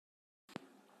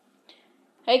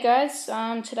Hey guys,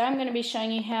 today I'm going to be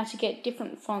showing you how to get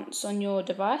different fonts on your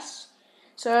device.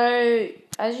 So,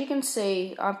 as you can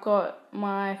see, I've got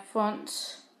my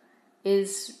font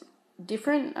is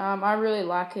different. I really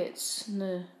like it. It's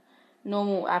the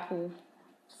normal Apple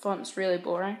font's really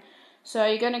boring. So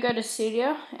you're going to go to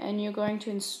Cydia and you're going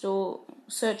to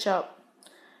search up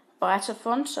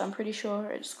Bytafont, I'm pretty sure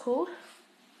it's called.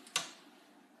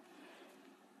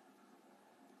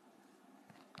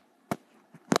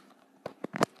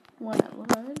 When it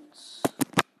loads.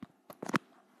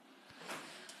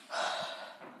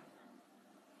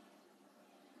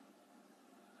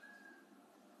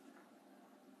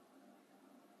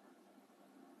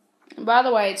 By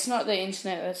the way, it's not the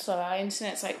internet that's slow. Our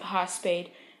internet's like high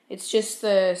speed. It's just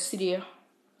the Cydia.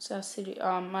 So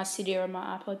my Cydia and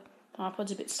my iPod. My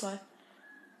iPod's a bit slow.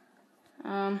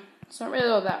 It's not really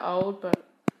all that old, but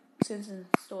since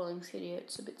installing Cydia,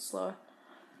 it's a bit slow.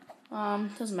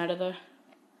 Doesn't matter though.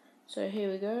 So here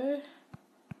we go.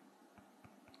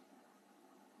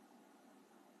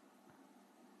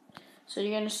 So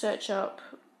you're going to search up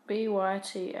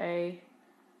Bytafont.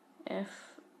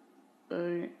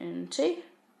 There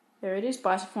it is,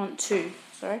 Bytafont 2.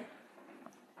 Sorry.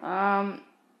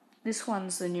 This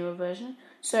one's the newer version.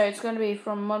 So it's going to be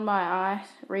from ModMyI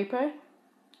repo.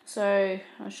 So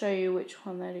I'll show you which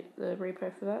one the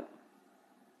repo for that.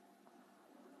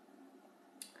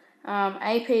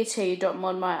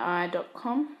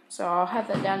 apt.modmyi.com. So I'll have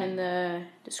that down in the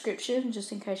description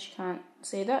just in case you can't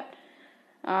see that.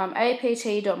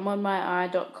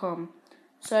 apt.modmyi.com.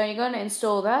 So you're going to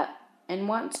install that, and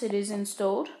once it is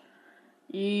installed,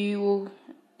 here's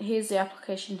the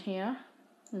application here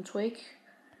in Tweak.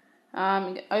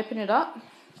 Open it up,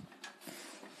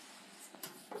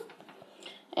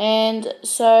 and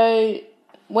so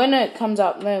when it comes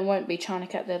up, there won't be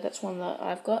Chinacat there. That's one that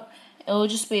I've got. It'll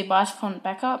just be Bytafont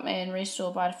backup and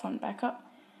restore Bytafont backup.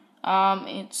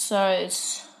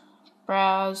 It's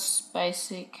browse,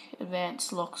 basic,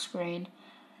 advanced, lock screen,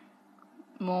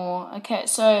 more. Okay,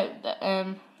 so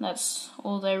that's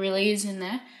all there really is in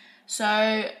there.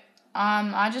 So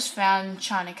I just found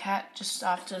Chinacat just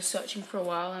after searching for a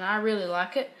while, and I really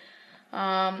like it.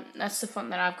 That's the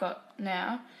font that I've got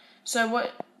now.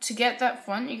 So to get that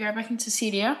font, you go back into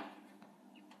Cydia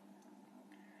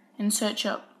and search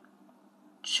up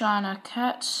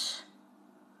Font-Chinacat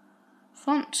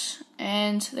font,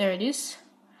 and there it is.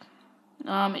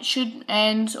 It should,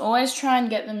 and always try and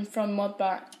get them from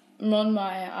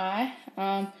ModMyI,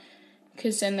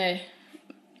 because then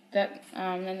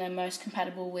they're most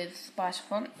compatible with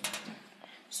Bytafont.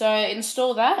 So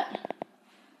install that,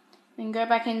 then go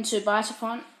back into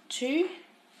Bytafont 2,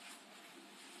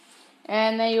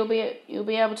 and then you'll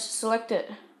be able to select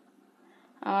it.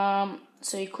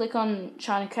 So you click on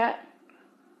Chinacat,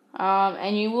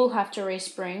 and you will have to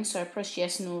respring. So press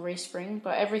yes and it will respring.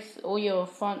 But all your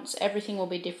fonts, everything will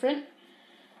be different.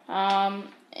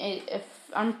 It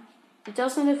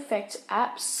doesn't affect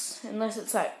apps unless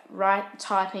it's like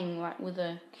typing like with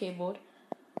a keyboard.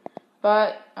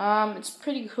 But it's a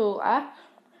pretty cool app.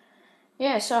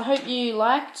 Yeah, so I hope you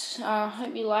liked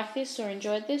this or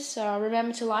enjoyed this.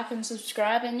 Remember to like and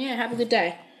subscribe, and yeah, have a good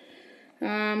day.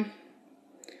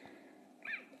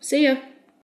 See ya.